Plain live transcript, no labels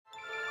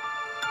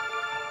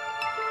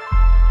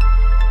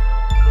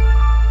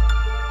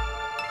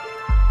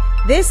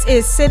This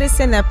is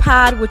Citizen the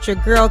Pod with your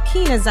girl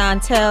Kina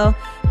Zontel.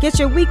 Get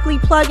your weekly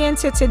plug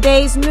into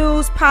today's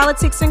news,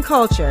 politics, and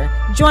culture.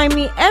 Join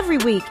me every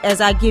week as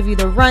I give you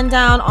the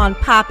rundown on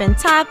poppin'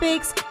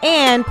 topics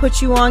and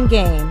put you on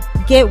game.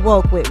 Get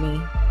woke with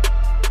me.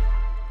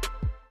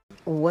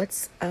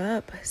 What's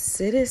up,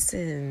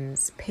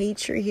 citizens,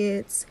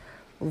 patriots,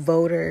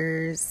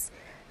 voters?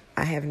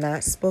 I have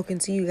not spoken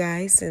to you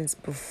guys since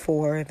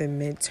before the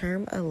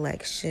midterm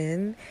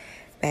election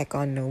back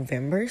on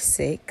November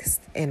 6th,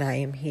 and I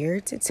am here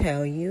to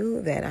tell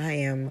you that I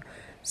am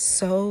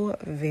so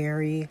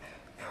very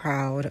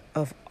proud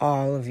of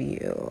all of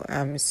you.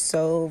 I'm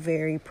so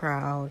very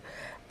proud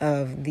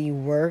of the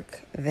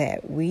work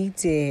that we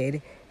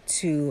did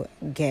to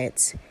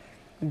get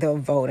the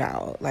vote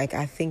out. Like,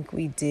 I think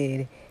we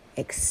did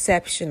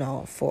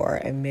exceptional for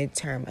a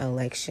midterm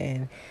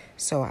election.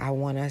 So I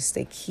want us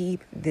to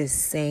keep this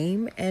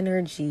same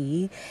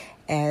energy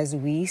as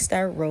we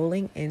start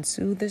rolling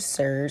into the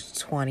Surge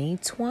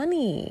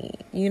 2020.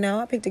 You know,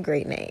 I picked a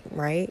great name,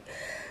 right?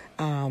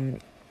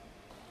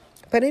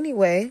 But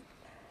anyway,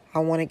 I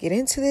want to get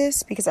into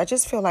this because I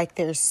just feel like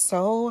there's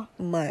so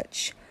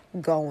much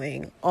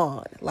going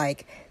on.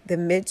 Like, the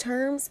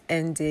midterms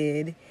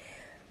ended.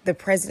 The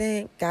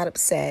president got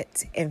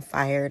upset and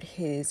fired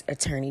his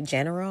attorney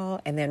general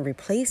and then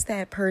replaced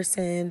that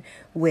person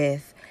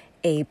with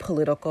a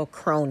political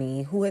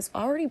crony who has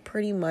already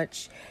pretty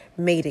much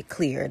made it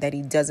clear that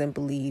he doesn't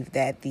believe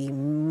that the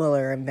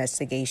Mueller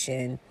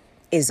investigation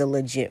is a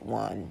legit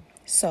one.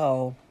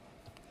 So,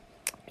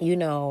 you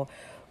know,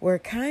 we're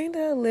kind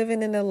of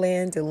living in a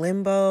land of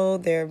limbo.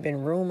 There have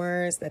been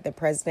rumors that the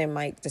president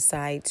might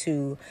decide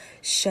to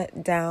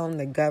shut down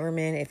the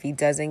government if he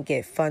doesn't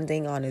get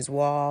funding on his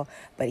wall.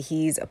 But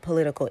he's a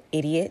political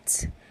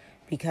idiot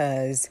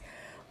because,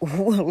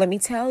 let me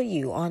tell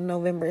you, on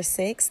November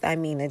 6th,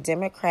 the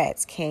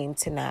Democrats came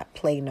to not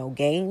play no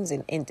games,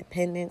 and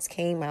independents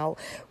came out.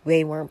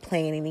 They weren't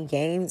playing any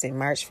games, and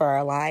March for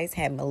Our Lives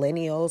had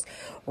millennials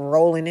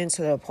rolling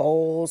into the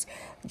polls,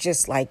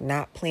 just like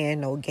not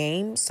playing no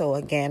games. So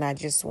again, I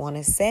just want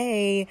to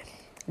say,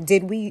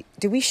 did we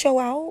show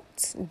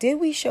out? Did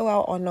we show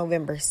out on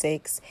November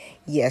 6th?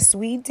 Yes,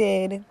 we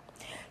did.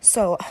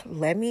 So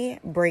let me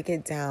break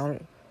it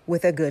down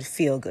with a good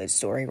feel-good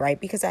story, right?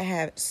 Because I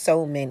have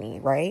so many,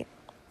 right?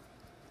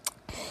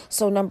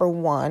 So number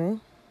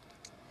one,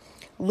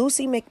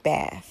 Lucy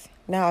McBath.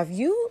 Now, if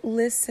you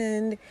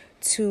listened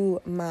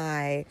to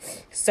my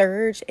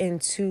Surge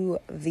into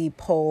the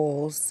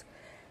polls,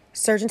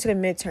 Surge into the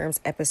midterms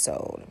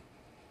episode,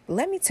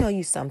 let me tell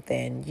you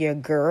something. Your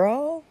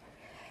girl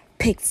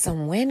picked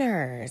some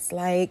winners.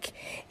 Like,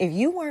 if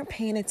you weren't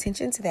paying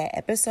attention to that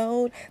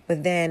episode,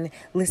 but then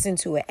listened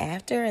to it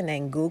after and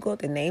then Googled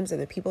the names of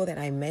the people that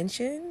I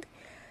mentioned,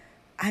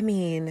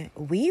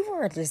 we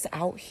were just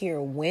out here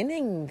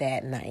winning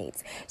that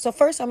night. So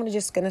first, I'm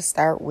just going to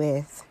start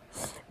with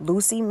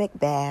Lucy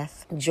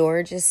McBath,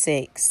 Georgia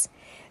 6,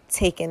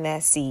 taking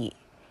that seat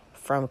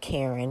from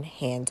Karen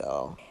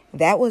Handel.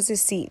 That was a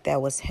seat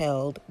that was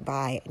held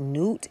by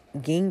Newt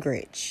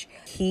Gingrich.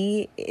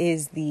 He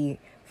is the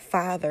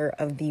father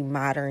of the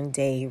modern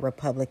day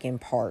Republican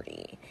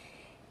Party.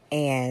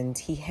 And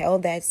he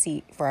held that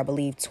seat for, I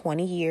believe,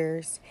 20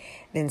 years.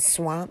 Then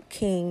Swamp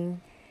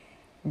King,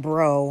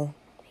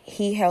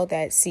 he held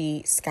that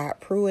seat. Scott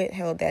Pruitt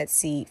held that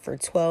seat for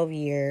 12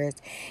 years.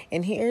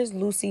 And here's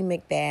Lucy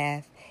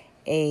McBath,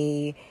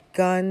 a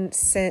gun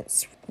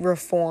sense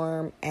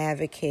reform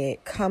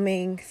advocate,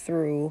 coming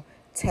through,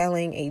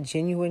 telling a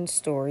genuine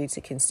story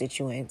to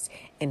constituents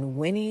and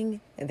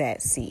winning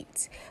that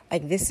seat.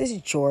 Like, this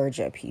is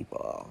Georgia,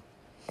 people.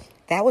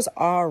 That was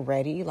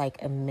already like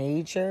a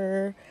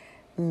major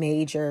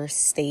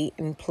state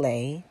in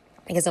play,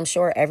 because I'm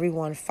sure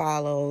everyone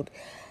followed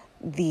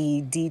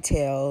the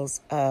details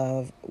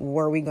of,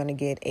 were we going to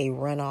get a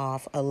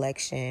runoff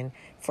election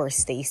for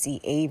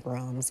Stacey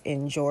Abrams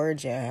in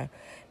Georgia,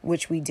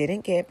 which we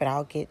didn't get, but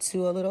I'll get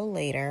to a little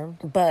later.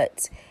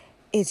 But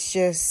it's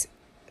just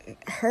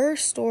her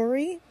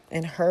story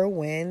and her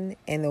win,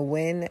 and the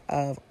win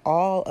of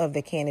all of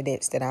the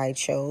candidates that I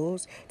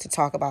chose to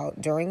talk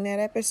about during that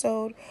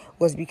episode,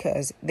 was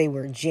because they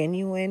were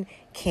genuine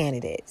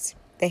candidates.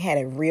 They had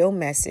a real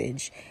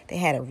message. They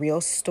had a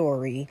real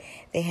story.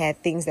 They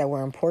had things that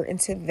were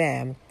important to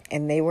them,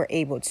 and they were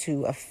able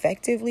to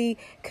effectively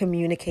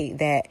communicate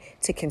that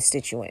to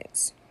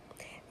constituents.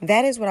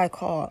 That is what I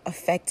call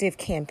effective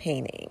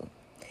campaigning.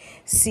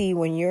 See,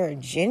 when you're a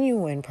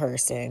genuine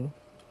person,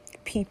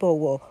 people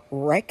will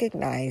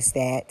recognize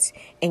that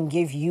and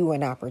give you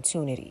an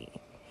opportunity.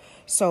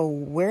 So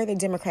where the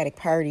Democratic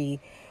Party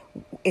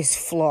is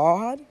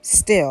flawed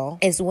still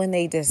is when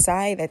they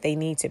decide that they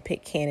need to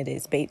pick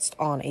candidates based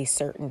on a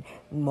certain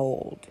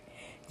mold.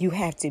 You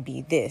have to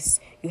be this,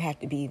 you have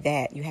to be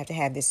that, you have to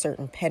have this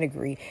certain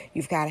pedigree,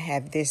 you've got to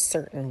have this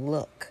certain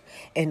look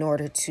in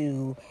order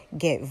to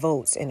get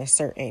votes in a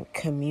certain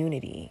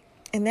community.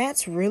 And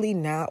that's really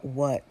not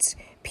what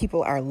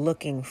people are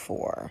looking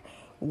for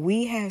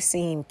We have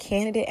seen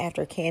candidate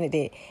after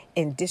candidate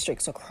in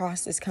districts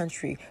across this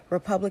country,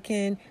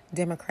 Republican,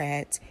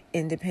 Democrat,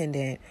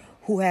 Independent,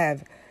 who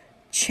have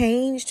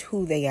changed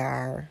who they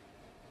are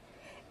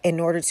in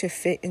order to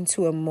fit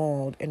into a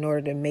mold, in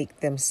order to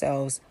make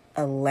themselves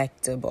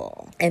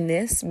electable. And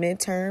this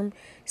midterm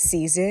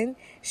season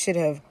should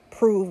have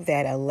proved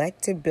that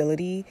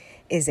electability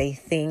is a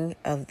thing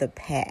of the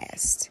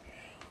past.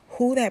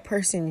 Who that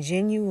person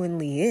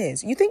genuinely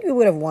is. You think we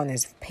would have won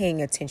is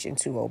paying attention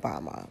to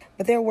Obama.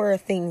 But there were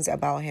things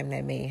about him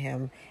that made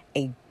him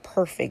a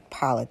perfect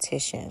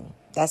politician.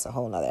 That's a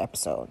whole nother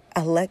episode.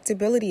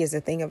 Electability is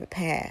a thing of the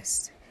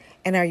past.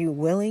 And are you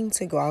willing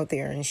to go out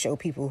there and show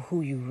people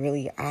who you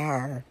really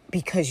are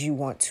because you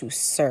want to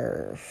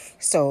serve?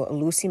 So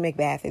Lucy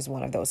McBath is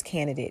one of those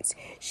candidates.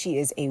 She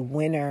is a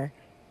winner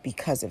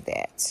because of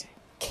that.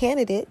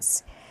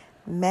 Candidates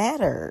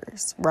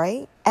matters,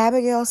 right?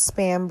 Abigail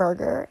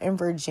Spanberger in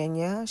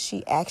Virginia,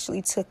 she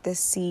actually took the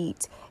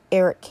seat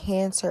Eric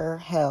Cantor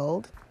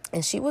held,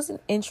 and she was an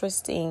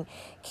interesting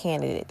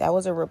candidate. That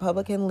was a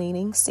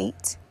Republican-leaning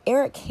seat.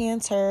 Eric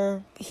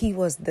Cantor, he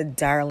was the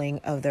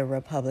darling of the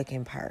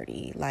Republican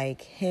Party.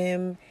 Like,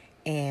 him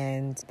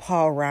and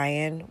Paul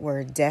Ryan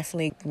were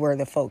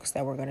the folks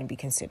that were going to be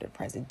considered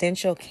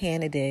presidential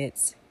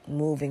candidates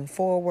moving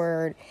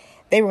forward.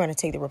 They were going to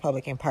take the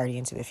Republican Party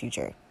into the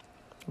future.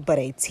 But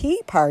a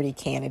Tea Party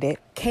candidate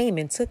came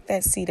and took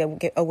that seat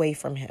away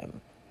from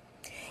him.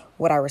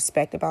 What I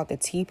respect about the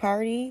Tea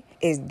Party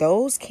is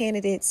those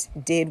candidates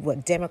did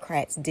what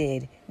Democrats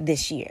did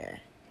this year.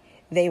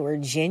 They were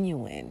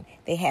genuine.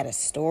 They had a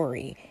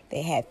story.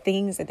 They had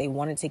things that they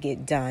wanted to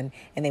get done,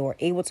 and they were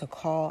able to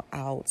call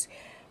out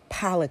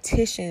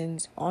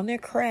politicians on their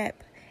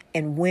crap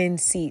and win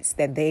seats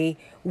that they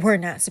were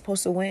not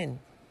supposed to win.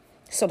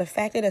 So the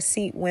fact that a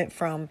seat went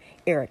from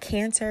Eric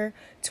Cantor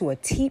to a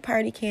Tea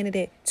Party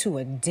candidate to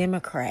a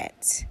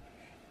Democrat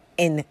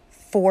in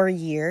 4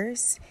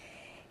 years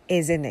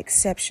is an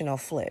exceptional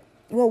flip.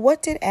 Well,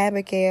 what did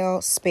Abigail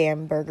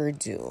Spanberger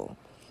do?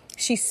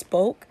 She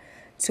spoke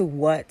to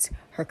what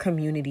her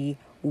community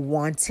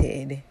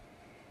wanted.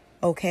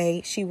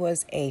 Okay, she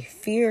was a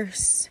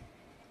fierce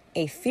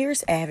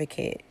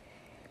advocate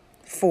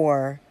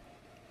for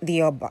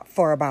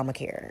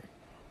Obamacare,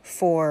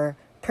 for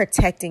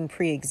protecting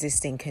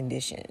pre-existing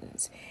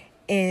conditions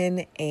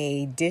in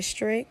a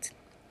district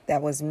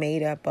that was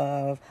made up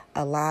of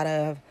a lot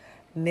of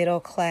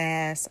middle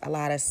class, a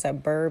lot of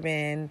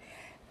suburban,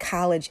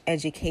 college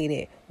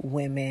educated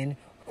women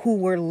who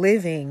were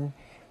living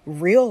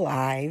real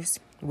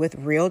lives with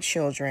real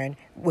children,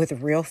 with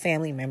real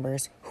family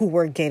members who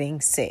were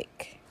getting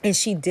sick. And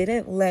she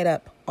didn't let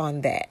up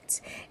on that.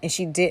 And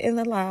she didn't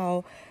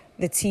allow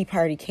the Tea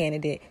Party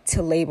candidate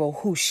to label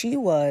who she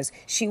was.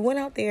 She went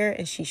out there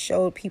and she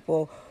showed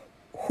people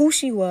who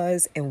she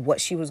was and what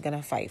she was going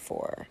to fight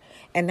for.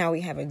 And now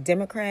we have a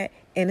Democrat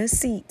in a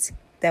seat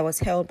that was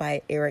held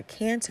by Eric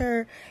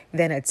Cantor,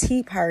 then a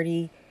Tea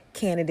Party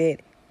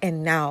candidate,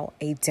 and now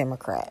a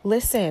Democrat.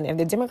 Listen, if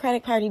the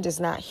Democratic Party does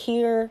not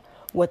hear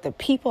what the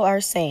people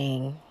are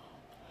saying,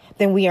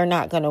 then we are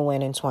not going to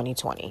win in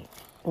 2020.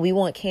 We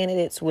want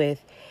candidates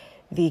with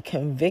the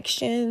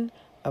conviction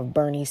of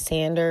Bernie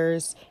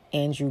Sanders,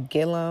 Andrew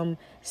Gillum,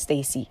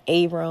 Stacey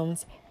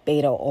Abrams,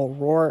 Beto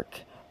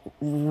O'Rourke,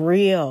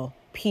 real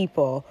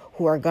people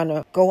who are going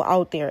to go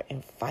out there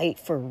and fight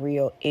for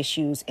real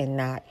issues and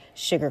not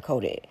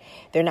sugarcoat it.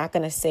 They're not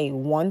going to say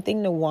one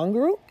thing to one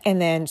group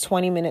and then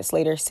 20 minutes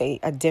later say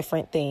a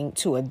different thing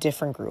to a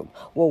different group.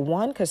 Well,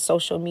 one, because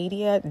social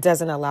media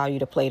doesn't allow you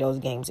to play those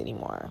games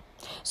anymore.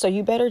 So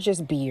you better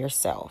just be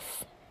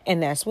yourself.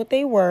 And that's what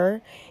they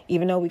were.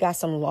 Even though we got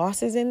some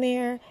losses in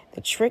there,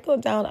 the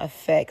trickle-down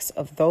effects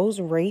of those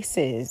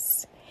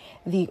races,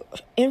 the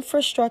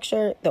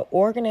infrastructure, the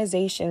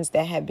organizations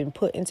that have been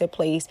put into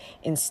place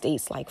in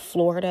states like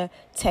Florida,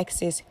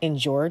 Texas, and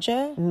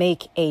Georgia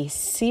make a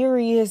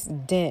serious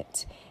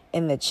dent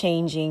in the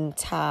changing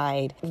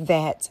tide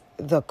that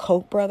the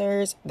Koch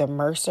brothers, the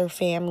Mercer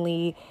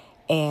family,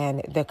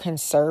 and the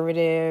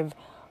conservative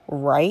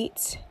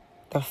right,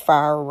 the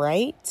far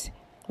right,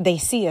 they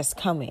see us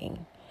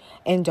coming.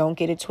 And don't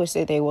get it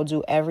twisted, they will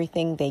do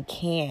everything they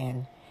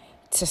can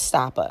to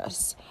stop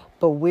us.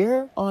 But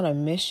we're on a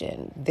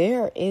mission.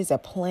 There is a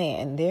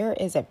plan. There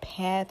is a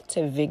path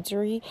to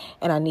victory.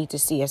 And I need to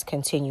see us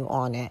continue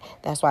on that.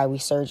 That's why we're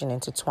surging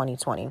into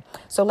 2020.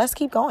 So let's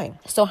keep going.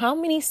 So how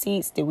many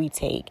seats did we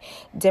take?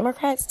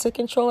 Democrats took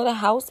control of the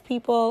House,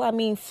 people. I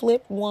mean,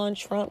 flip one,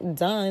 Trump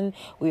done.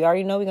 We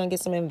already know we're going to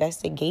get some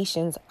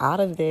investigations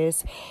out of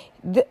this.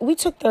 We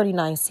took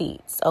 39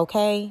 seats,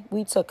 okay?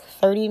 We took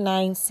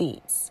 39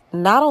 seats.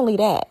 Not only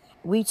that,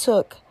 we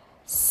took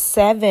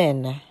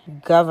 7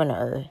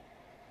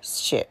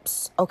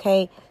 governorships,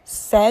 okay?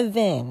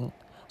 7.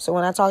 So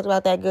when I talked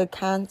about that good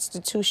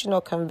constitutional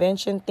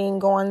convention thing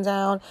going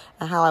down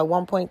and how at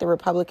one point the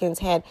Republicans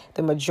had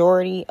the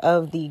majority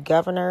of the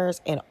governors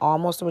and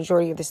almost the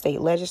majority of the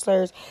state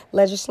legislatures,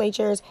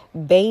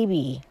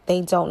 baby,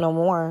 they don't know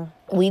more.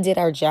 We did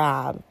our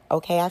job,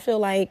 okay? I feel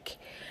like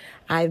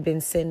I've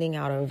been sending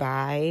out a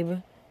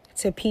vibe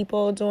to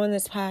people doing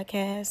this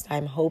podcast.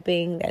 I'm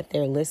hoping that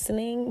they're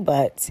listening,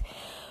 but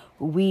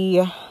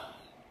we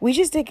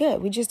just did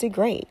good. We just did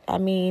great. I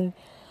mean,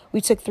 we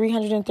took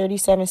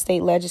 337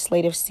 state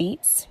legislative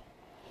seats.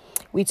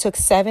 We took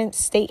 7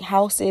 state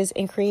houses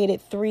and created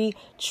 3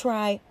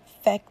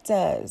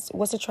 trifectas.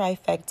 What's a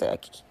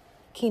trifecta?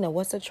 Kina,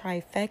 what's a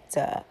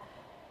trifecta?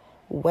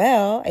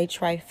 Well, a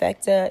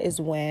trifecta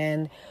is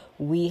when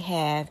we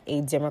have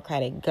a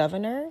Democratic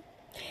governor,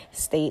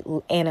 state,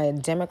 and a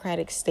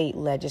Democratic state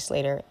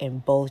legislator in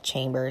both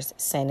chambers,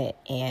 Senate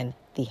and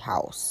the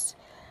House.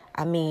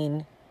 I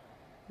mean,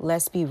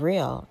 let's be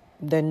real.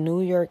 The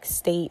New York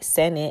State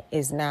Senate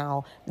is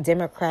now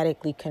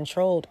democratically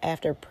controlled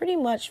after pretty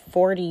much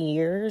 40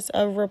 years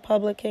of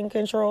Republican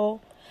control.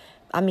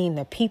 I mean,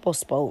 the people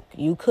spoke.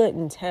 You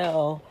couldn't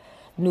tell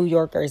New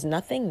Yorkers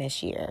nothing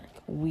this year.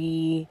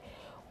 We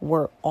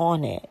were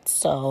on it.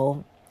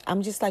 So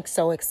I'm just like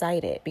so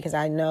excited because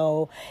I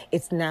know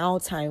it's now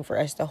time for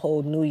us to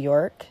hold New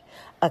York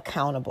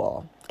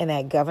accountable and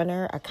that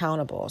governor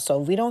accountable. So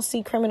if we don't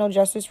see criminal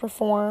justice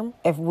reform,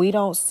 if we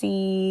don't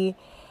see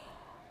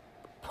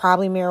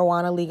probably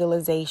marijuana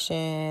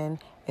legalization,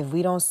 if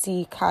we don't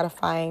see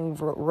codifying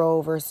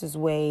Roe versus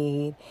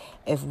Wade,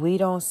 if we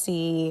don't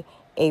see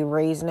a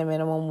raise in the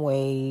minimum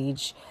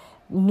wage,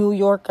 New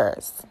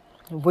Yorkers,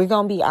 we're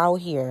going to be out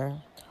here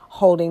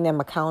holding them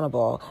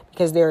accountable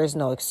because there is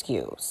no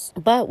excuse.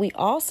 But we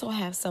also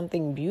have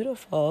something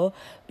beautiful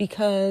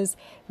because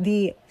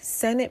the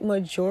Senate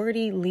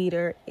Majority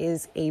Leader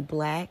is a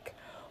Black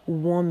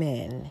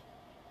woman.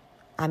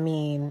 I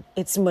mean,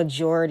 it's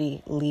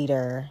Majority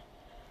Leader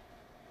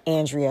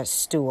Andrea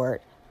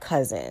Stewart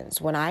Cousins.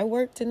 When I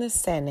worked in the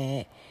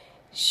Senate,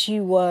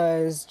 she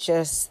was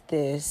just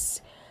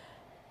this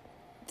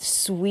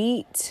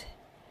sweet,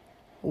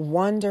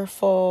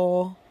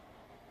 wonderful,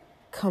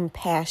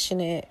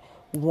 compassionate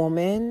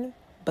woman,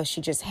 but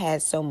she just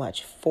had so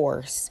much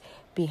force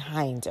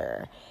behind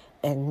her.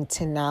 And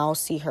to now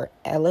see her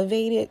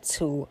elevated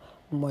to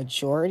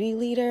Majority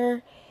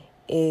Leader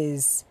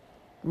is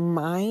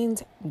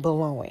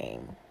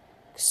mind-blowing.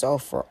 So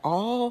for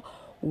all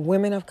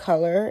women of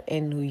color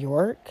in New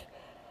York,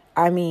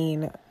 I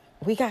mean,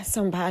 we got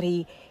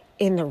somebody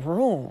in the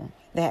room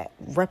that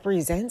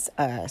represents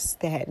us,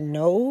 that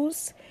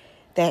knows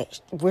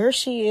that where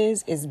she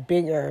is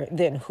bigger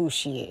than who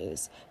she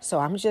is. So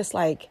I'm just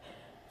like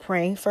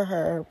praying for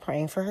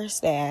her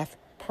staff,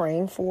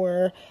 praying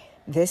for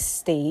this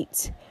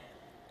state,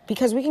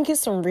 because we can get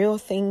some real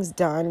things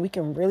done. We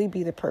can really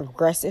be the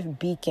progressive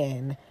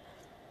beacon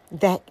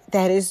that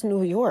is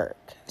New York.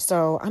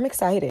 So I'm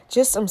excited.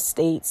 Just some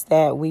states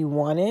that we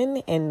won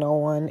in and no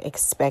one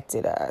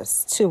expected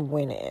us to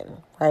win in,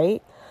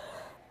 right?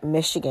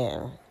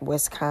 Michigan,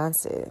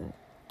 Wisconsin,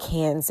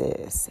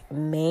 Kansas,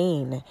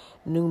 Maine,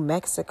 New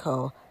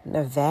Mexico,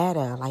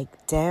 Nevada.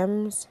 Like,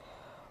 Dems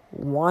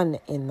won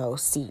in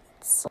those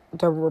seats.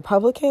 The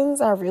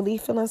Republicans are really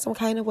feeling some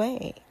kind of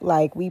way.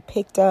 Like, we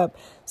picked up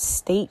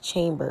state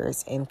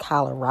chambers in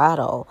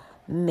Colorado,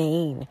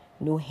 Maine,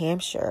 New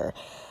Hampshire,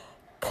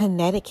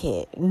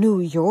 Connecticut, New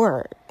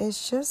York.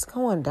 It's just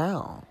going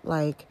down.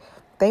 Like,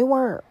 they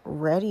weren't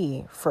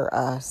ready for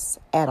us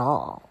at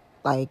all.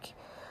 Like,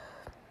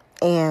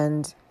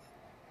 and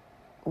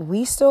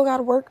we still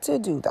got work to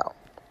do though,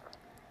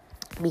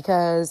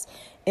 because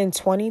in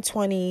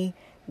 2020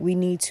 we're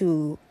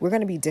going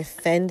to be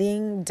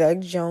defending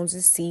Doug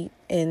Jones's seat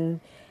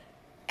in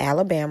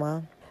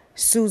Alabama.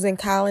 Susan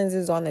Collins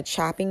is on the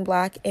chopping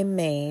block in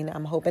Maine.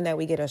 I'm hoping that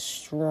we get a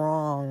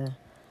strong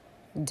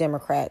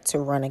Democrat to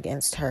run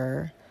against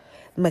her.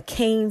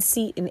 McCain's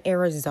seat in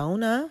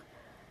Arizona.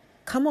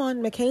 Come on,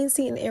 McCain's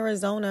seat in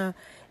Arizona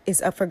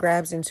is up for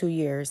grabs in 2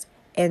 years.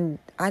 And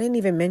I didn't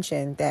even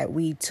mention that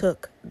we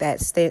took the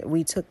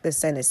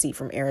Senate seat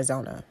from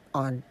Arizona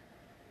on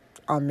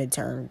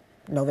midterm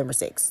November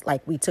 6th.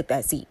 Like, we took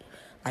that seat.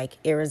 Like,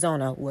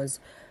 Arizona was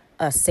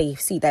a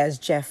safe seat. That is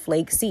Jeff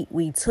Flake's seat.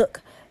 We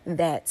took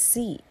that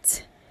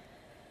seat.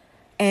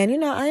 And,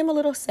 I am a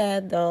little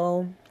sad,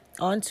 though.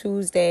 On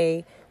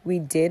Tuesday, we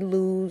did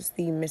lose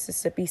the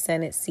Mississippi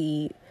Senate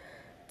seat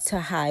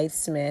to Hyde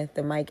Smith,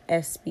 the Mike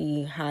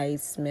Espy Hyde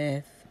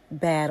Smith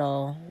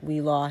battle.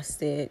 We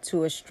lost it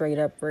to a straight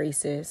up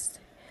racist.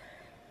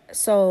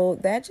 So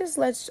that just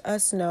lets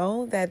us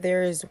know that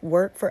there is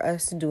work for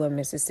us to do in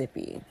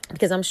Mississippi,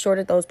 because I'm sure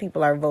that those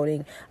people are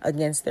voting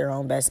against their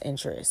own best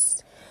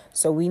interests.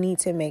 So we need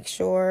to make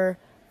sure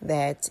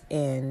that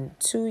in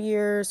 2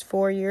 years,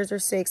 4 years, or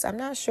 6, I'm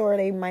not sure,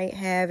 they might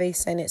have a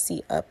Senate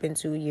seat up in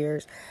 2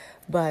 years,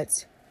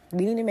 but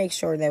we need to make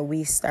sure that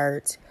we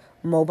start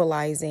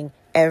mobilizing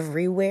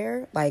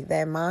everywhere. Like,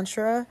 that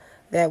mantra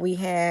that we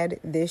had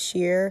this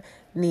year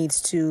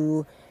needs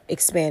to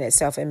expand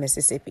itself in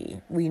Mississippi.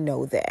 We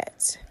know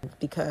that,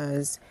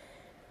 because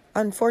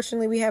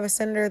unfortunately we have a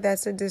senator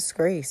that's a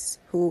disgrace,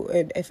 who,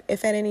 if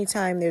at any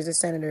time there's a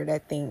senator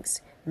that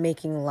thinks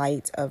making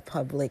light of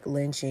public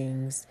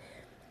lynchings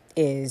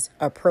is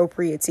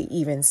appropriate to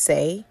even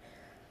say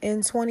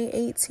in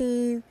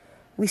 2018,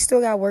 we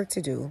still got work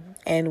to do,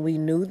 and we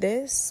knew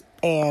this,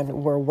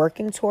 and we're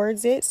working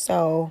towards it.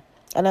 So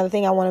another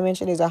thing I want to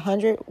mention is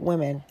 100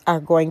 women are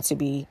going to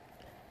be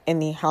in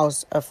the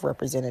House of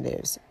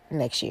Representatives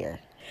next year.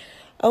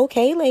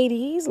 Okay,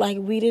 ladies, like,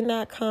 we did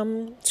not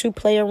come to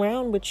play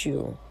around with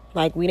you.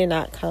 Like, we did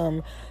not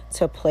come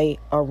to play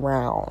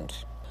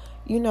around.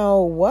 You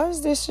know,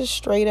 was this a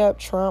straight up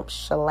Trump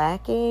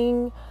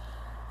shellacking?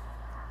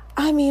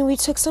 I mean, we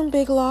took some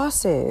big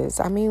losses.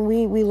 I mean,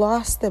 we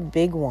lost the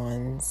big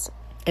ones,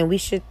 and we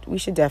should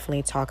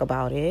definitely talk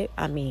about it.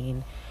 I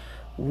mean,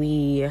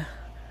 we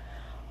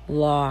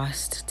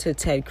lost to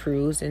Ted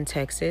Cruz in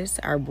Texas.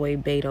 Our boy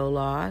Beto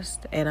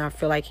lost, and I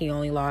feel like he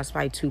only lost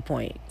by 2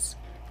 points.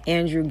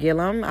 Andrew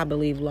Gillum, I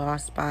believe,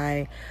 lost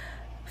by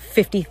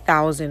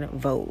 50,000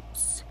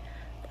 votes.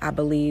 I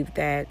believe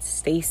that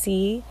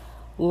Stacey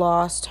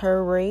lost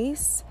her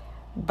race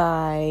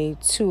by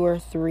 2 or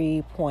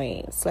 3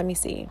 points. Let me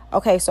see.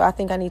 Okay, so I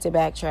think I need to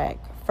backtrack.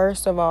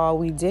 First of all,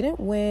 we didn't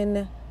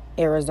win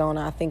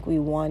Arizona. I think we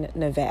won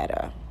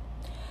Nevada.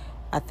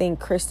 I think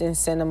Kristen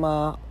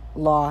Sinema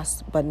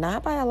lost, but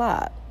not by a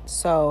lot.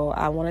 So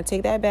I want to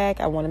take that back.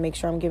 I want to make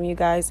sure I'm giving you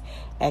guys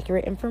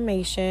accurate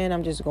information.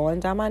 I'm just going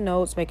down my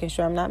notes, making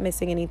sure I'm not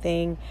missing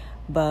anything.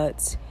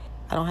 But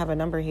I don't have a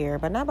number here,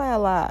 but not by a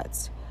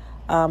lot.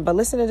 But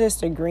listen to this.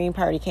 The Green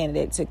Party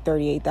candidate took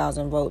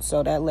 38,000 votes.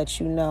 So that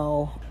lets you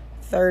know,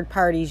 third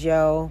parties,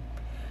 y'all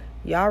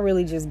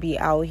really just be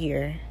out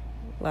here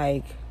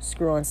like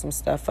screwing some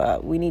stuff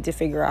up. We need to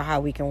figure out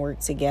how we can work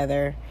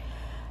together.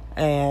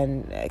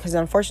 And because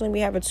unfortunately we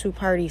have a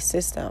two-party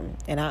system,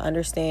 and I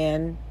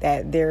understand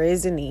that there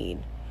is a need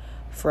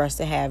for us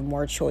to have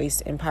more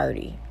choice in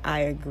party.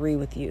 I agree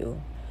with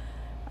you.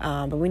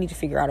 But we need to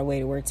figure out a way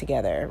to work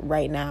together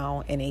right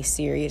now in a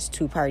serious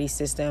two-party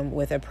system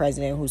with a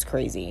president who's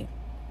crazy.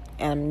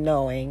 And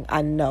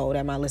I know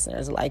that my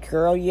listeners are like,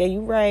 girl, yeah, you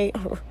right.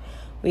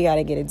 We got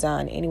to get it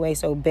done. Anyway,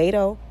 so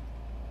Beto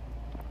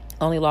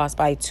only lost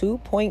by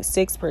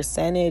 2.6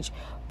 percentage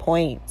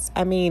points.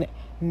 I mean,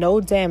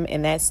 no Dem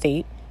in that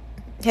state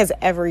has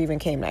ever even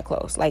came that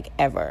close. Like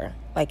ever.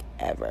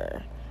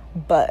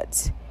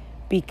 But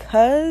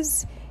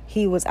because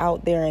he was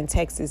out there in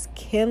Texas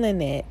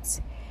killing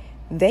it,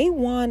 they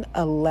won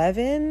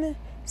 11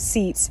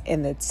 seats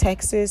in the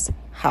Texas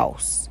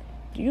House.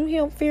 Do you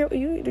hear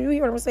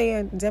what I'm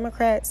saying?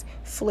 Democrats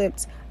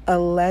flipped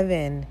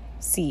 11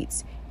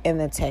 seats in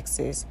the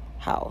Texas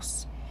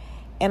House.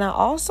 And I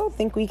also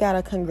think we got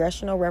a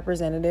congressional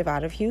representative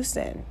out of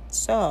Houston.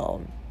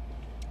 So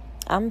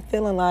I'm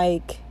feeling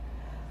like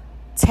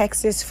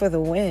Texas for the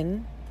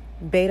win.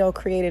 Beto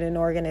created an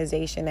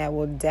organization that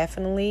will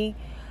definitely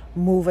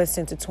move us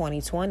into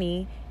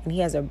 2020. And he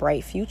has a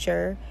bright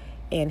future.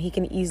 And he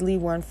can easily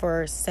run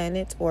for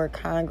Senate or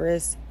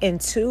Congress in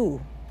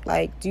 2.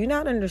 Like, do you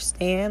not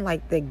understand?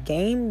 Like, the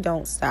game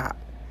don't stop.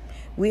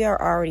 We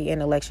are already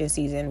in election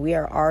season. We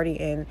are already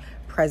in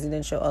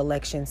presidential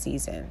election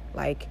season.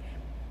 Like,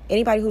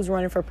 anybody who's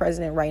running for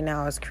president right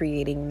now is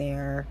creating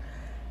their,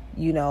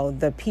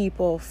 the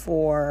people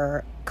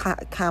for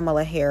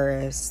Kamala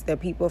Harris, the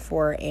people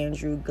for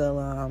Andrew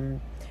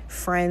Gillum,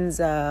 friends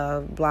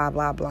of blah,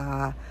 blah,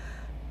 blah,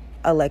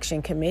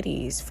 election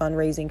committees,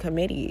 fundraising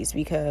committees,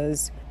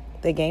 because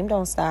the game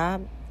don't stop,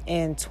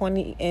 and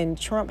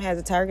Trump has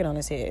a target on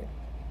his head.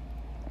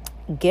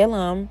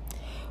 Gillum,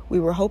 we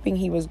were hoping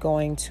he was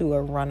going to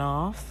a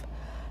runoff.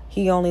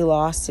 He only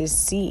lost his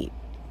seat,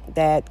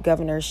 that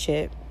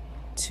governorship,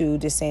 to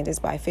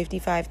DeSantis by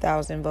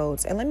 55,000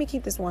 votes. And let me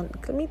keep this one.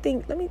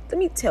 Let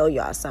me tell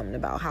y'all something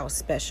about how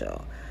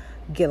special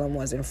Gillum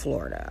was in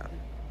Florida.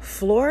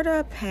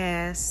 Florida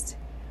passed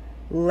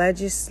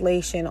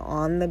legislation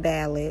on the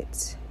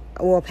ballot,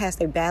 or passed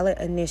a ballot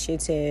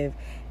initiative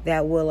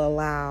that will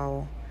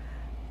allow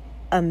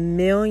 1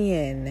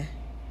 million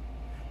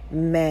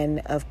men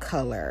of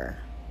color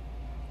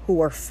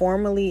who are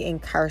formerly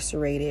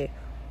incarcerated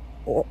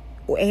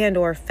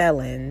or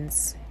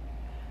felons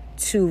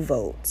to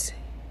vote.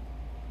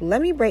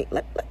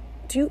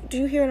 Do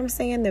you hear what I'm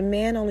saying? The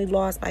man only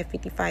lost by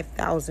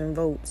 55,000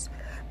 votes,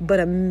 but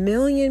 1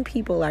 million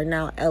people are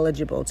now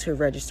eligible to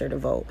register to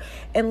vote.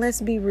 And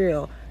let's be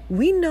real,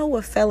 we know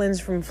what felons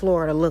from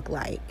Florida look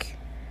like.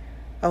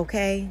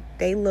 Okay?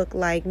 They look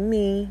like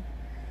me.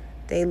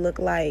 They look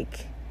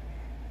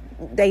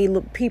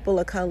people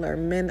of color,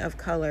 men of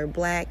color,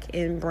 black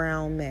and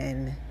brown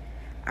men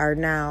are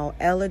now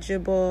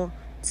eligible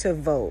to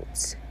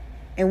vote.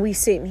 And we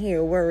sitting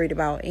here worried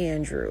about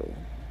Andrew.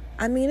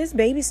 I mean, it's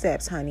baby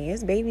steps, honey.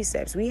 It's baby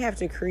steps. We have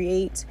to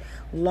create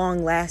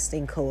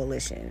long-lasting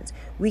coalitions.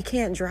 We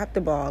can't drop the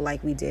ball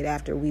like we did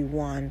after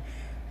Obama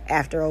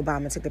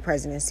took the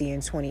presidency in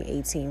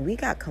 2018. We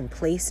got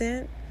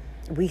complacent.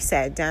 We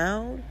sat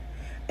down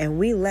and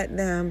we let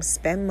them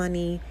spend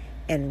money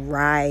and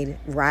ride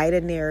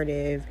a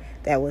narrative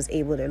that was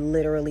able to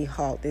literally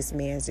halt this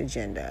man's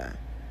agenda.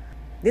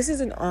 This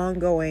is an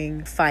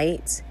ongoing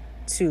fight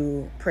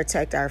to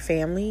protect our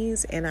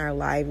families and our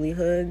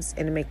livelihoods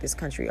and to make this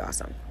country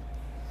awesome.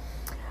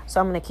 So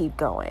I'm going to keep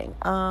going.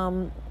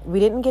 We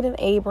didn't get an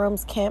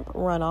Abrams Kemp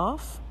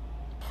runoff,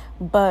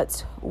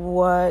 but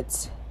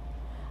what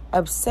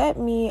upset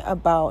me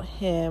about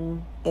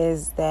him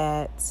is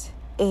that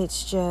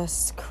it's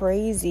just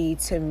crazy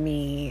to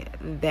me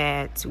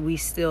that we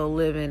still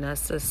live in a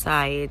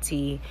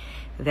society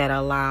that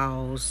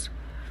allows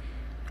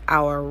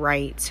our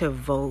right to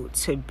vote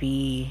to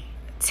be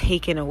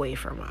taken away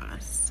from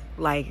us.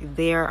 Like,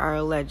 there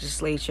are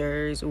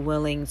legislatures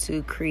willing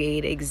to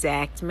create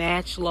exact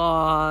match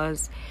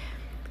laws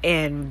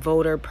and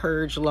voter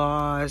purge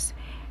laws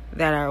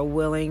that are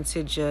willing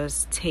to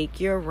just take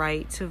your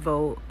right to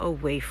vote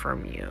away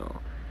from you.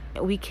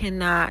 We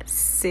cannot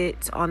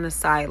sit on the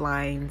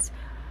sidelines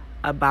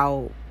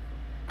about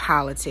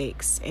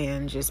politics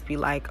and just be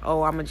like,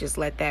 oh, I'm gonna just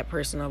let that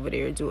person over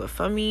there do it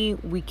for me.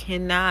 We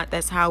cannot.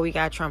 That's how we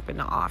got Trump in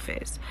the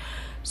office.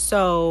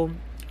 So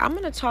I'm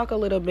gonna talk a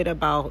little bit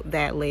about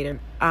that later.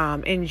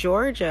 In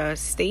Georgia,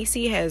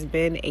 Stacey has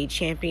been a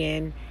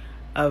champion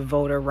of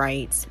voter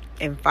rights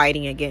and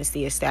fighting against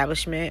the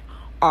establishment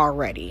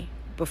already.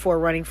 Before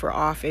running for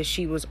office,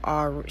 she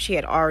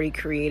had already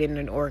created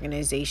an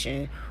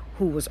organization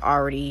who was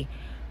already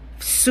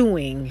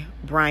suing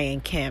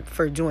Brian Kemp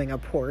for doing a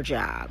poor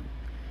job.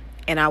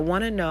 And I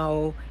want to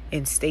know,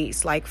 in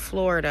states like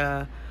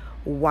Florida,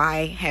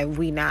 why have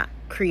we not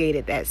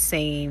created that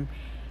same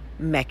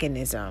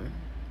mechanism?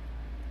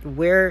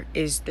 Where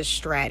is the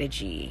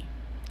strategy?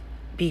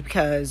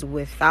 Because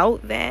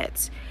without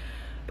that,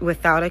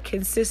 without a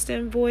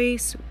consistent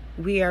voice,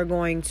 we are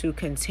going to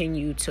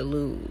continue to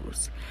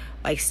lose.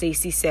 Like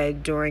Stacey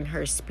said during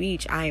her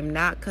speech, I am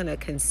not going to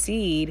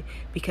concede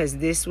because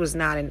this was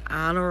not an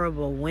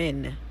honorable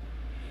win.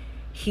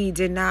 He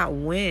did not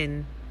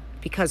win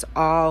because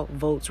all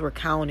votes were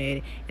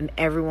counted and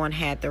everyone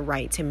had the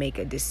right to make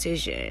a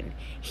decision.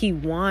 He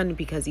won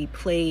because he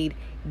played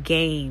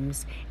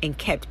games and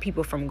kept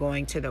people from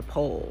going to the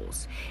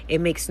polls. It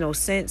makes no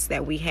sense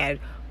that we had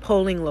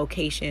polling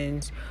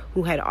locations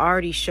who had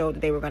already showed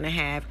that they were going to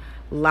have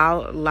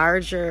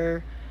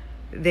larger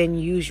than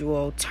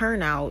usual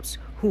turnouts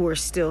who were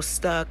still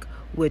stuck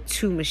with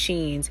two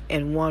machines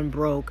and one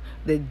broke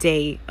the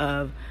day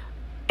of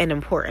an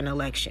important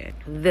election.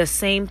 The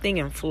same thing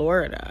in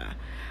Florida.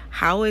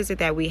 How is it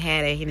that we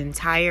had an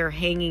entire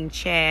hanging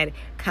Chad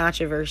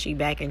controversy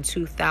back in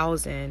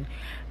 2000,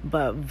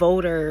 but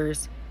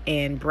voters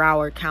in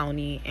Broward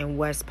County and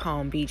West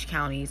Palm Beach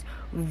counties,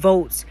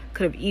 votes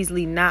could have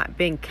easily not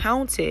been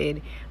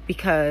counted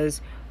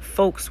because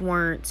folks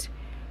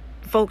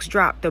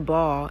dropped the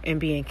ball in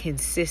being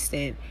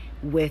consistent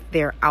with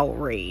their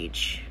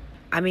outrage.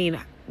 I mean,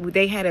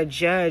 they had a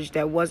judge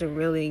that wasn't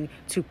willing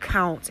to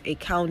count a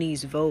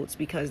county's votes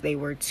because they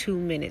were 2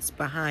 minutes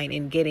behind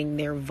in getting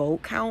their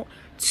vote count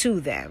to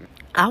them.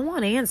 I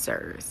want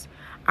answers.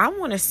 I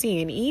want to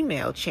see an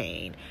email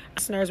chain.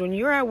 Listeners, when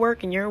you're at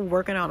work and you're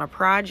working on a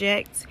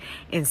project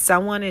and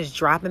someone is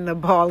dropping the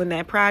ball in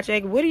that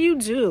project, what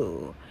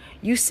do?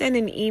 You send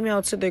an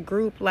email to the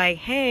group like,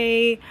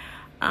 hey,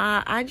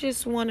 I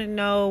just want to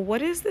know,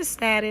 what is the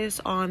status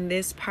on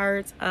this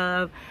part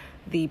of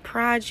the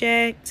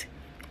project?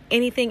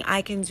 Anything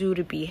I can do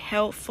to be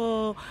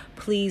helpful,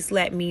 please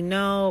let me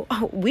know.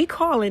 We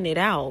calling it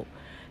out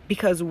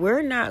because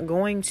we're not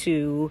going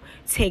to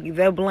take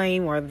the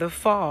blame or the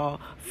fall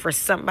for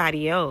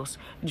somebody else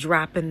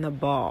dropping the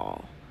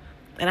ball.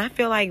 And I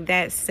feel like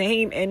that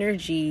same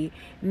energy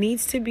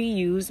needs to be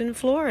used in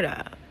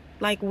Florida.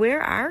 Like,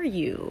 where are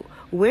you?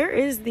 Where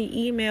is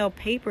the email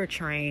paper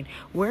train?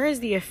 Where is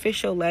the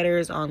official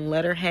letters on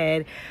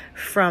letterhead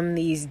from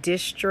these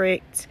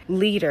district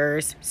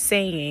leaders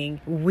saying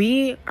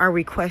we are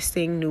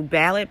requesting new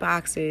ballot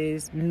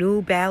boxes,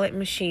 new ballot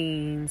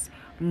machines,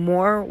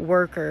 more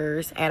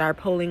workers at our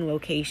polling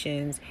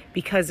locations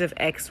because of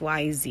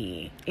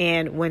XYZ.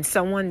 And when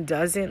someone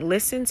doesn't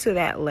listen to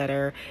that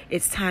letter,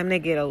 it's time to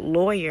get a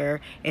lawyer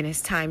and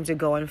it's time to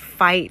go and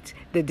fight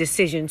the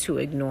decision to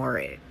ignore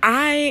it.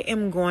 I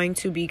am going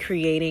to be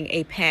creating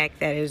a PAC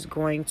that is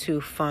going to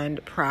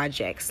fund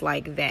projects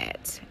like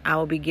that. I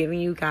will be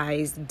giving you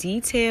guys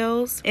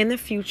details in the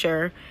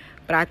future,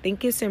 but I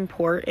think it's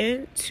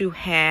important to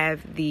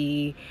have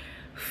the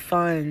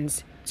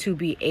funds to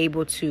be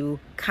able to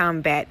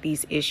combat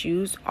these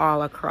issues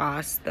all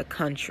across the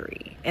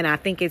country. And I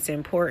think it's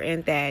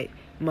important that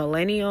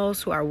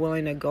millennials who are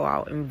willing to go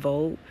out and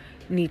vote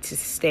need to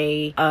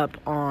stay up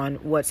on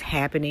what's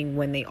happening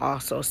when they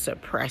also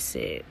suppress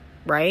it,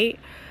 right?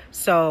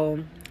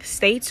 So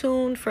stay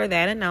tuned for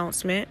that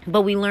announcement.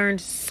 But we learned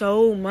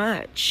so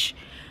much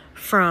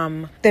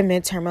from the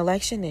midterm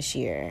election this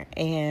year.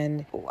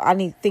 And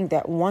I think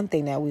that one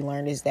thing that we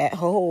learned is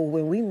that,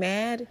 when we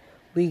mad,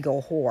 we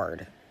go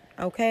hard.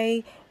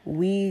 Okay,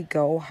 we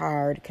go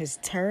hard because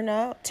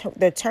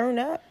the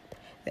turnout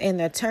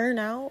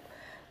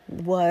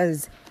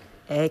was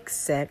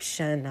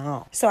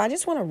exceptional. So I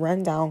just want to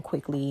run down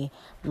quickly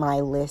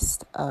my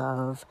list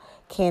of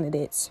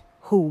candidates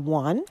who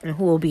won and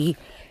who will be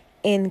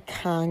in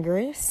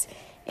Congress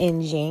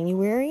in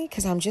January,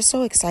 because I'm just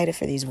so excited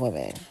for these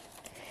women.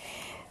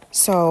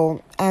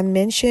 So I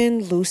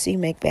mentioned Lucy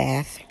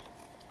McBath.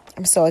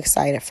 I'm so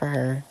excited for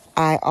her.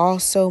 I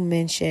also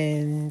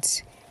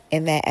mentioned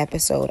in that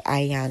episode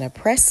Ayanna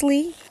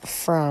Presley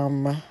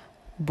from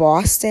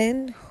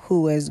Boston,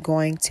 who is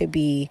going to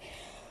be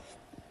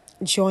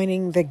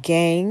joining the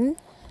gang.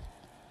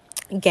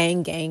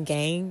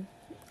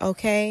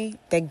 Okay?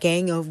 The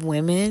gang of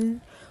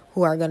women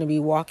who are going to be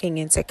walking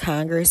into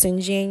Congress in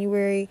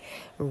January,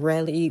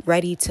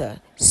 ready to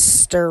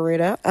stir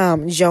it up.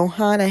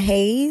 Johanna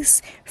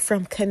Hayes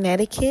from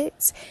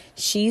Connecticut,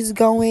 she's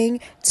going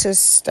to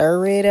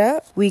stir it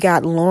up. We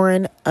got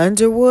Lauren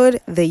Underwood,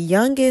 the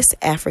youngest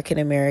African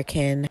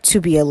American to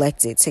be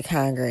elected to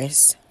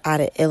Congress out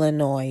of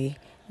Illinois,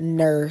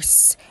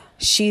 nurse.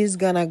 She's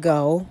gonna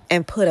go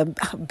and put a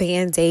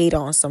Band-Aid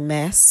on some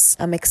mess.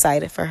 I'm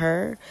excited for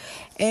her.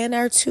 And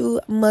our two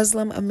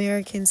Muslim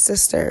American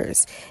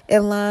sisters,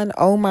 Ilhan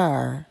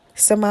Omar,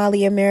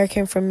 Somali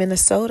American from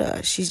Minnesota.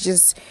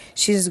 She's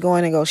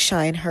going to go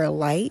shine her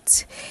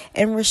light.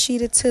 And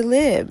Rashida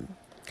Tlaib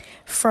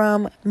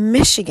from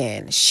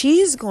Michigan,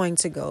 she's going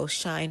to go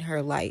shine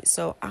her light.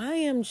 So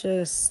I'm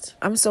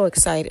so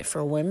excited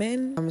for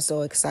women. I'm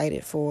so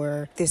excited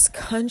for this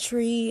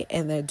country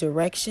and the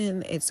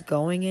direction it's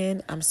going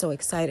in. I'm so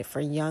excited for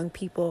young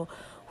people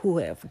who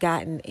have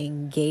gotten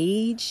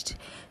engaged.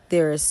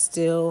 There is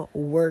still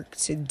work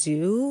to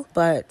do,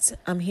 but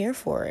I'm here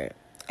for it.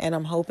 And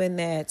I'm hoping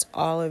that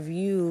all of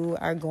you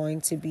are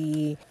going to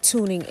be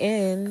tuning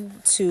in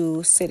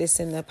to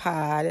Citizen the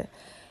Pod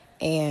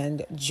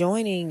and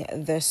joining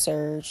the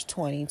Surge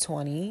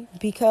 2020,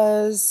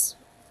 because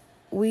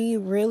we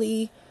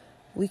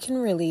can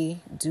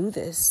really do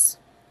this.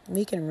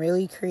 We can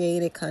really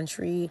create a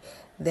country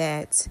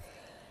that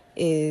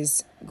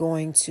is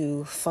going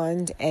to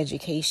fund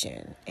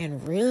education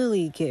and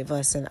really give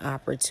us an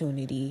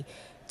opportunity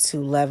to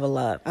level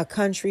up. A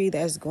country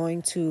that's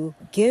going to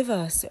give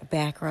us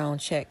background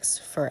checks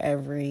for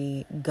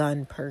every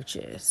gun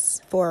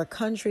purchase. For a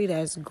country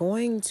that's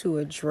going to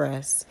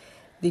address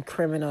the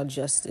criminal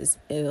justice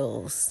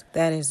ills,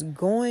 that is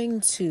going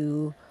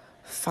to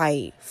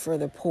fight for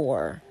the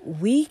poor.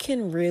 We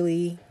can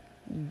really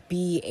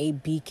be a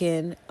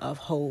beacon of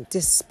hope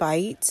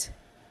despite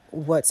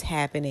what's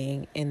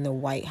happening in the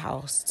White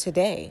House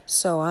today.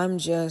 So I'm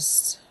in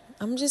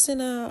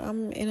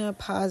a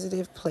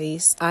positive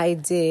place. I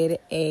did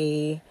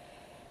an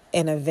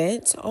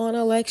event on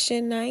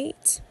election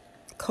night,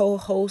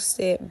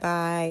 co-hosted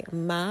by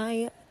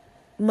my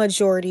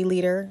majority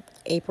leader,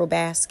 April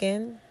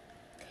Baskin,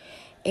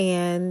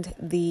 and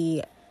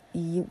the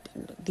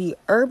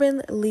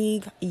Urban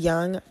League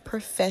Young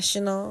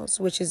Professionals,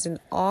 which is an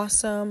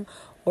awesome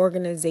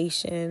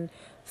organization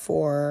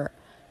for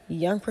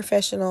young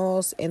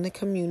professionals in the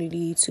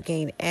community to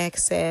gain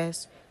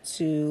access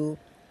to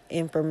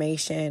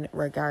information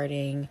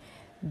regarding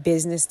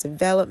business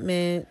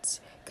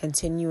development,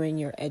 continuing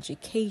your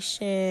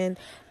education,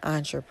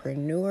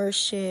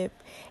 entrepreneurship,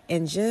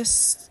 and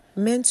just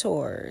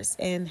mentors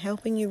and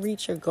helping you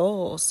reach your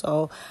goals.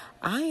 So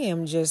I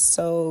am just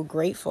so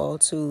grateful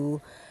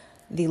to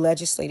the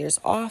legislator's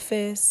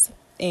office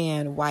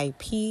and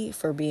YP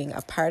for being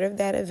a part of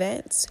that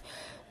event.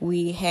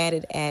 We had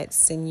it at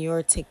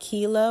Senor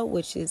Tequila,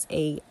 which is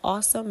a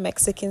awesome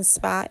Mexican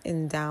spot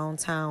in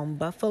downtown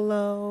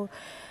Buffalo.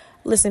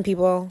 Listen,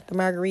 people, the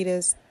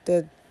margaritas,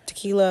 the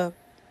tequila,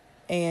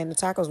 and the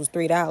tacos was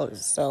 $3.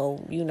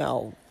 So,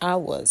 I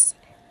was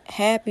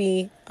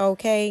happy.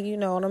 Okay, you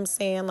know what I'm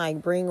saying?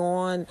 Like, bring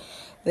on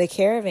the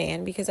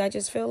caravan, because I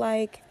just feel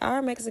like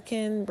our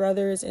Mexican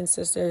brothers and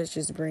sisters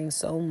just bring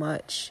so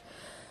much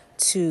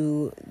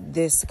to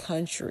this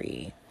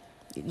country,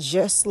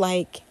 just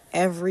like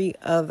every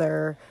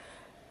other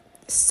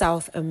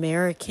South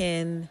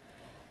American,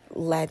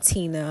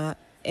 Latina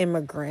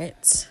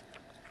immigrant,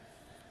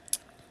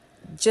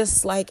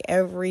 just like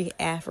every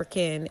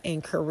African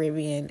and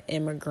Caribbean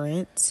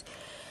immigrant,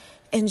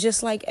 and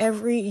just like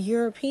every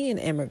European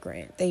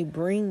immigrant. They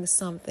bring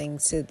something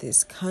to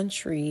this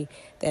country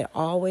that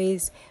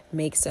always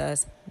makes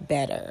us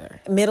better.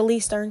 Middle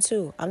Eastern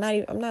too. I'm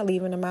not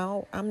leaving them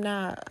out.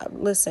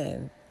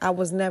 Listen, I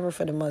was never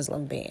for the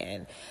Muslim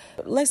ban.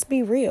 Let's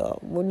be real.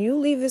 When you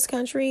leave this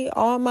country,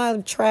 all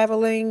my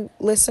traveling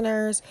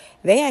listeners,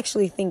 they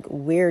actually think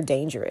we're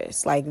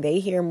dangerous. Like, they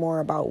hear more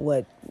about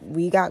what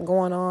we got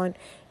going on,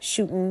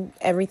 shooting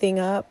everything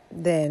up,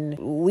 than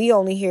we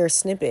only hear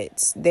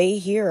snippets. They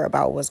hear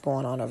about what's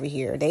going on over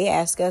here. They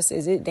ask us,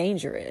 is it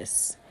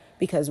dangerous?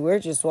 Because we're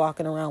just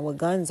walking around with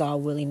guns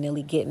all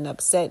willy-nilly, getting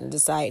upset and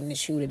deciding to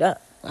shoot it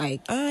up.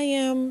 Like, I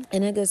am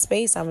in a good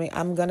space.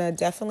 I'm going to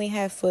definitely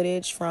have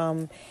footage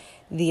from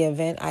the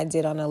event I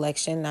did on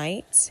election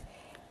night,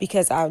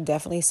 because I've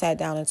definitely sat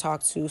down and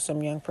talked to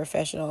some young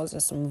professionals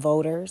and some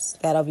voters.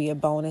 That'll be a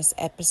bonus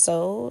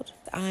episode.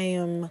 I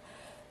am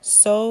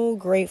so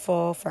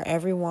grateful for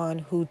everyone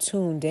who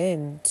tuned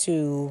in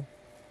to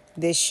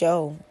this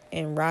show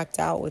and rocked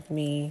out with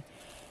me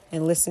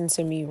and listened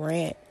to me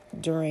rant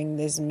during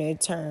this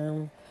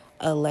midterm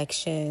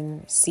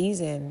election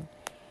season.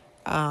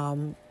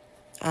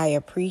 I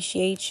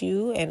appreciate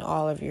you and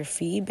all of your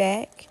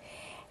feedback.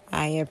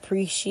 I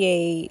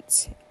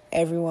appreciate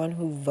everyone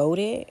who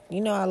voted.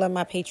 You know, I love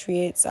my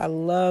patriots. I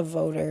love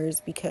voters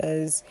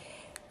because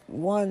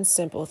one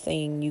simple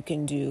thing you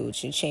can do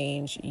to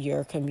change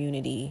your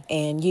community,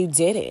 and you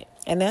did it.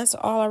 And that's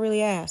all I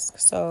really ask.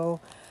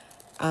 So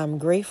I'm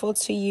grateful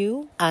to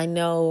you. I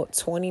know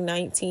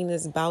 2019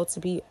 is about to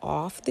be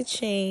off the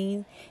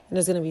chain, and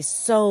there's going to be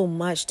so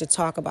much to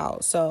talk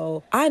about.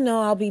 So I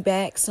know I'll be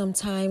back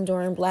sometime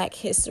during Black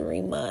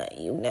History Month,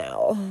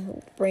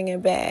 bring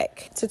it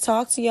back to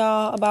talk to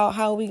y'all about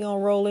how we going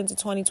to roll into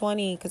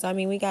 2020. Because,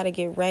 we got to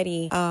get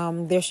ready.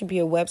 There should be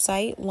a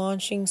website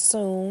launching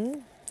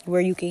soon where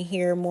you can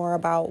hear more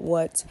about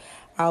what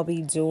I'll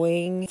be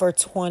doing for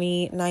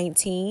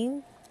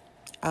 2019,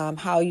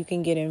 how you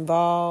can get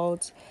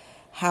involved,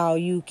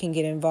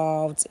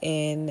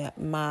 in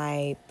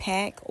my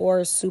PAC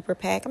or super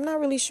PAC. I'm not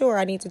really sure.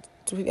 I need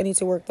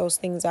to work those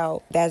things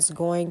out. That's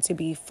going to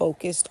be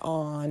focused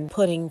on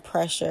putting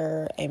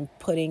pressure and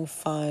putting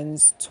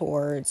funds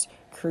towards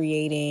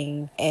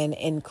creating an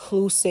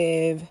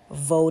inclusive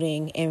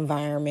voting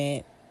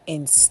environment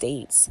in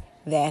states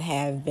that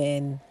have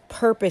been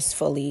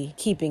purposefully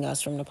keeping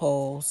us from the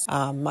polls.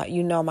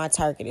 My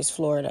target is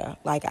Florida.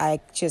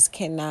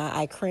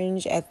 I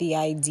cringe at the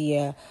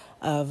idea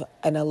of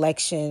an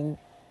election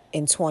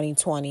in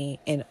 2020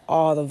 and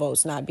all the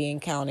votes not being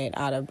counted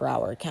out of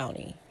Broward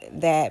County.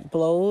 That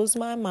blows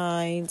my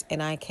mind,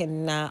 and I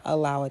cannot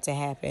allow it to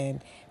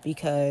happen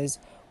because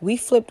we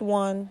flipped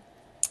one.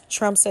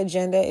 Trump's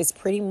agenda is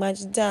pretty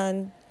much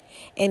done,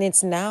 and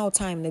it's now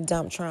time to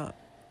dump Trump.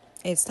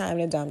 It's time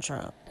to dump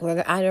Trump.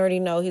 Well, I already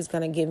know he's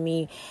going to give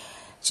me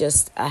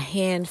just a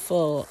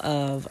handful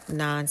of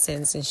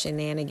nonsense and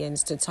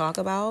shenanigans to talk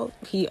about.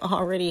 He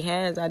already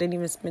has. I didn't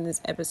even spend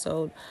this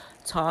episode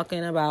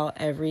talking about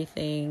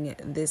everything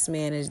this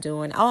man is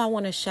doing. Oh, I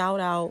want to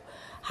shout out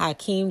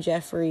Hakeem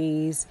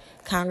Jeffries,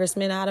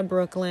 congressman out of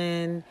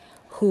Brooklyn,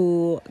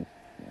 who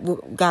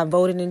got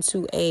voted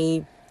into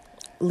a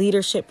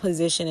leadership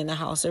position in the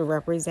House of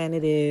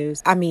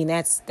Representatives.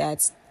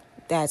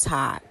 That's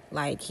hot.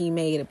 He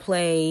made a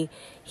play.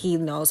 He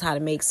knows how to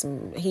make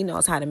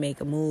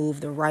a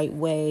move the right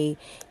way.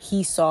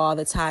 He saw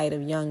the tide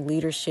of young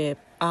leadership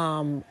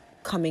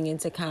coming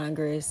into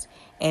Congress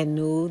and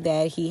knew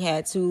that he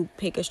had to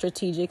pick a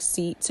strategic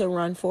seat to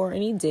run for,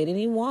 and he did, and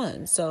he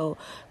won. So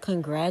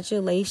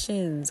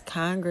congratulations,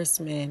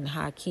 Congressman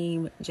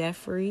Hakeem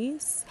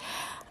Jeffries.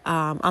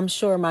 I'm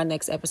sure my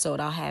next episode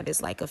I'll have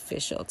is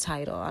official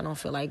title. I don't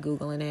feel like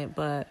Googling it,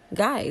 but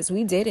guys,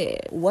 we did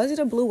it. Was it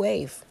a blue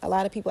wave? A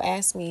lot of people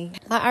ask me.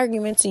 My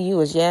argument to you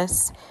is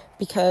yes,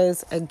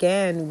 because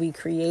again, we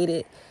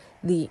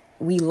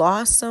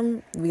lost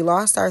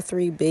our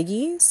three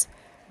biggies,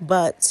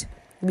 but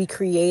we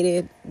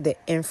created the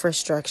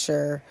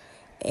infrastructure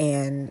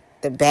and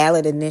the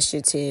ballot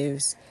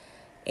initiatives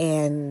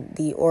and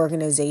the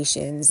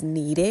organizations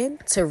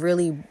needed to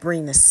really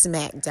bring the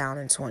smack down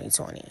in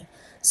 2020.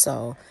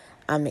 So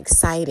I'm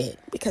excited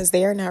because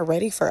they are not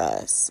ready for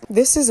us.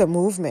 This is a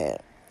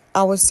movement.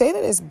 I would say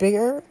that it's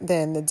bigger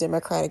than the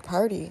Democratic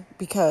Party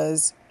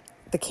because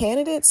the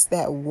candidates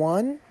that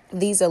won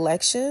these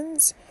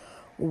elections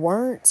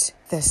weren't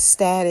the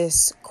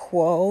status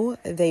quo.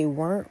 They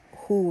weren't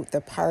who the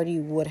party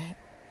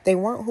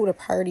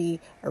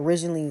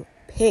originally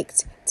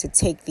picked to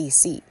take these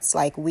seats.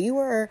 We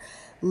were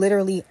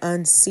literally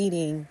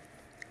unseating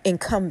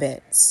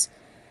incumbents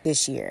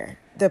this year.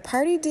 The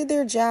party did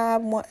their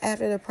job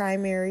after the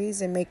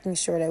primaries and making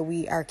sure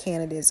that our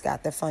candidates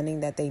got the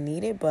funding that they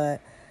needed,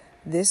 but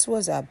this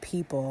was a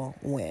people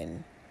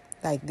win.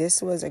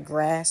 This was a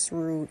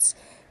grassroots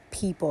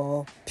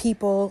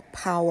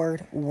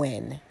people-powered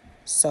win.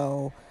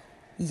 So,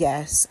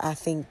 yes, I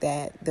think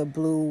that the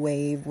blue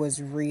wave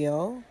was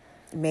real.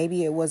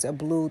 Maybe it was a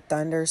blue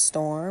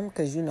thunderstorm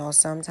because,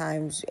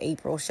 sometimes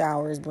April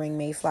showers bring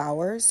May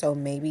flowers. So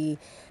maybe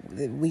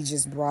we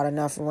just brought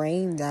enough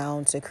rain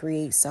down to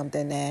create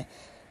something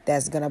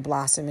that's going to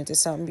blossom into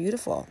something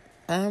beautiful.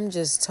 I'm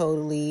just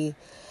totally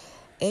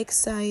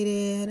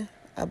excited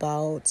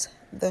about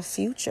the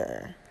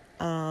future.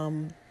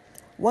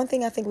 One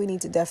thing I think we need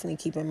to definitely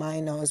keep in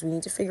mind, though, is we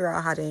need to figure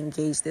out how to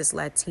engage this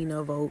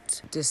Latino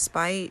vote.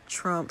 Despite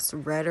Trump's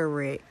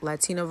rhetoric,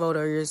 Latino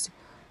voters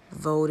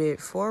voted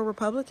for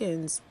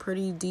Republicans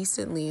pretty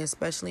decently,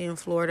 especially in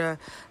Florida.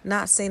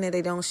 Not saying that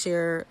they don't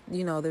share,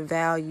 the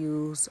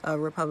values of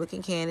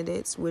Republican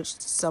candidates, which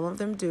some of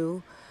them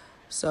do.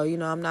 So,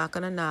 I'm not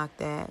going to knock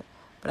that.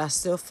 But I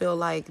still feel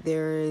like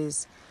there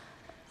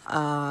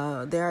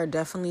are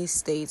definitely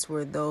states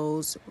where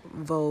those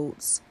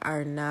voters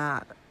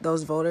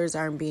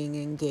aren't being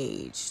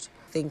engaged.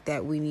 I think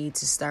that we need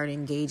to start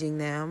engaging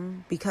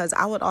them because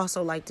I would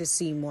also like to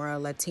see more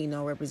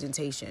Latino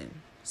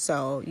representation.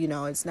 So,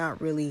 it's not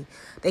really,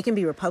 they can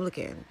be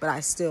Republican, but I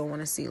still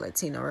want to see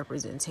Latino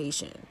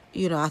representation.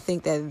 I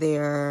think that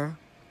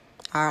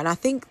and I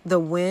think the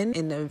win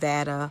in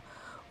Nevada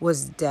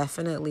was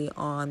definitely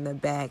on the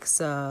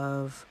backs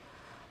of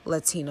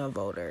Latino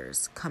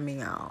voters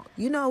coming out.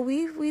 You know,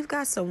 we've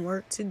got some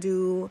work to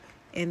do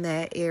in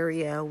that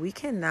area. We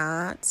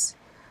cannot,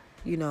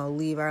 you know,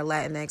 leave our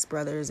Latinx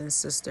brothers and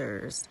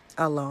sisters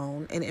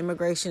alone. And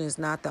immigration is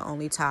not the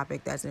only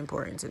topic that's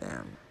important to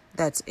them.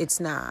 It's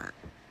not.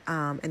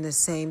 And the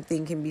same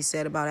thing can be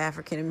said about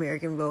African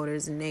American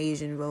voters and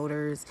Asian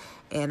voters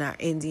and our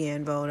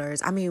Indian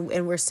voters. I mean,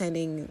 and we're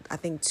sending, I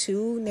think,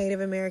 2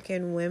 Native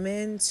American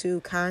women to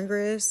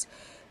Congress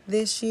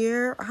this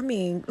year. I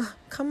mean,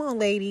 come on,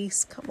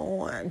 ladies, come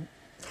on.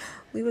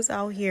 We was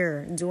out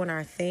here doing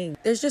our thing.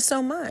 There's just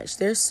so much.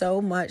 There's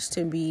so much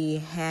to be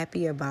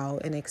happy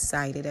about and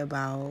excited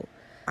about.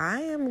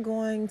 I am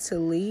going to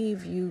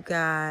leave you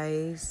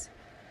guys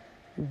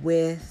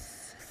with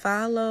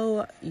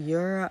follow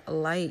your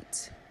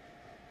light.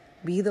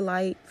 Be the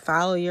light.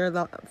 Follow your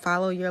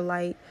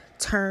light.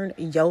 Turn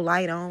your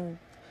light on.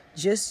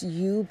 Just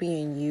you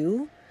being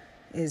you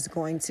is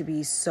going to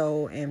be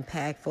so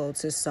impactful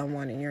to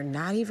someone, and you're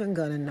not even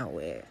gonna know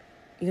it.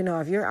 You know,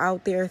 if you're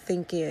out there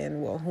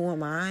thinking, well, who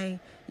am I?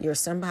 You're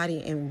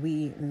somebody, and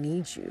we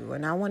need you.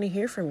 And I want to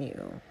hear from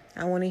you.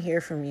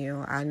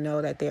 I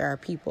know that there are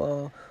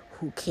people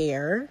who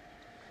care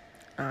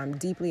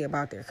deeply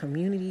about their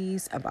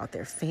communities, about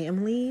their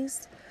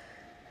families.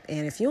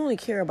 And if you only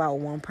care about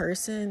one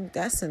person,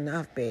 that's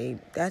enough, babe.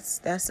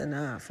 That's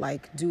enough.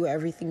 Like, do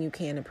everything you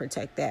can to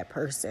protect that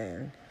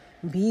person.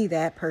 Be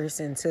that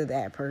person to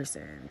that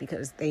person,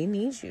 because they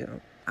need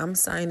you. I'm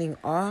signing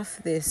off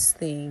this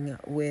thing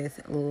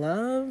with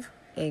love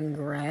and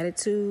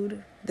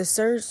gratitude. The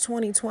Surge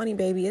 2020,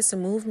 baby, it's a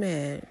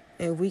movement.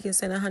 If we can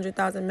send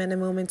 100,000 men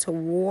and women to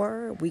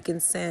war, we can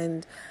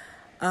send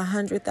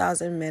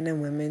 100,000 men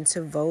and women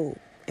to vote.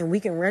 And we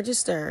can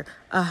register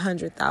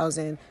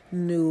 100,000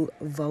 new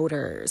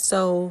voters.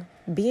 So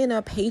being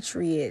a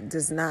patriot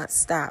does not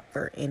stop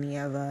for any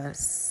of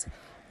us.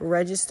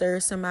 Register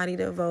somebody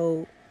to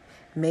vote.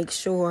 Make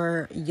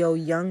sure your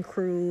young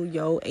crew,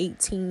 your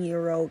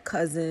 18-year-old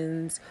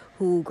cousins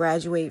who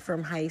graduate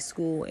from high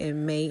school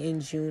in May and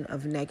June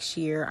of next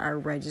year are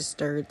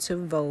registered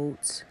to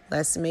vote.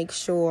 Let's make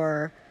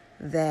sure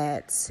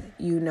that,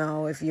 you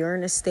know, if you're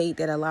in a state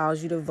that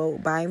allows you to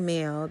vote by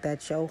mail,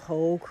 that your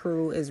whole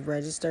crew is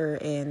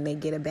registered and they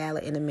get a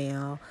ballot in the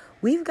mail.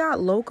 We've got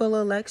local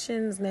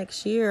elections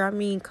next year. I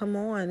mean, come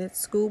on. It's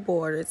school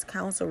board, it's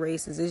council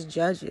races, it's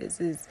judges,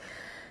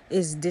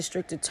 it's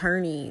district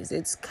attorneys,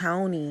 it's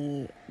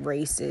county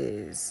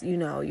races, you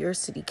know, your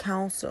city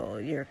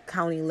council, your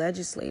county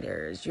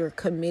legislators, your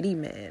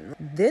committeemen.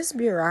 This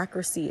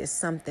bureaucracy is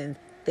something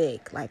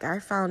thick. Like, our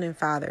founding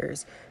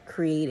fathers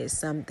created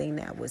something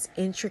that was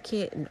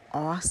intricate and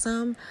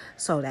awesome,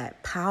 so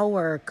that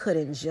power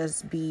couldn't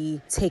just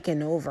be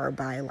taken over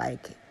by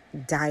like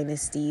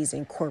dynasties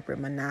and corporate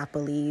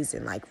monopolies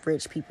and like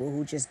rich people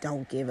who just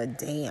don't give a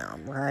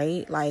damn,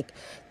 right? Like,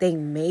 they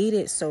made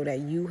it so that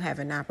you have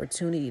an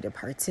opportunity to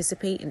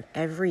participate in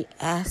every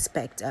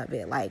aspect of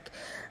it. Like,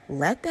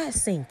 let that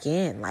sink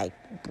in.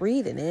 Like,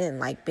 breathe it in.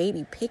 Like,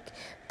 baby, pick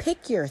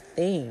your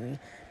thing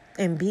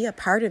and be a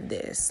part of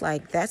this.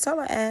 Like, that's all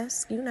I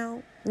ask, you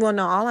know. Well,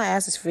 no, all I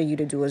ask is for you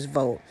to do is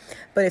vote.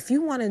 But if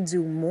you want to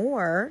do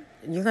more,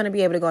 you're going to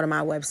be able to go to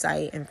my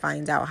website and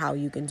find out how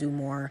you can do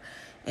more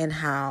and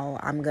how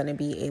I'm going to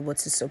be able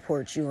to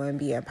support you and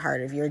be a part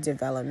of your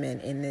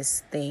development in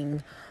this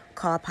thing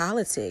called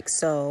politics.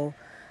 So,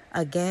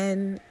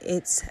 again,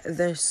 it's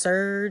the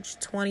Surge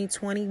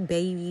 2020,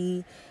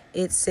 baby.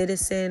 It's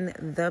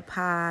Citizen the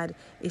Pod.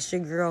 It's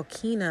your girl,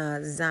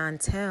 Kina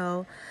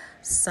Zontel,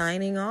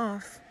 signing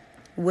off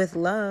with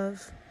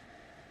love.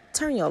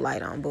 Turn your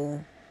light on,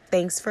 boo.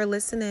 Thanks for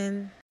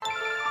listening.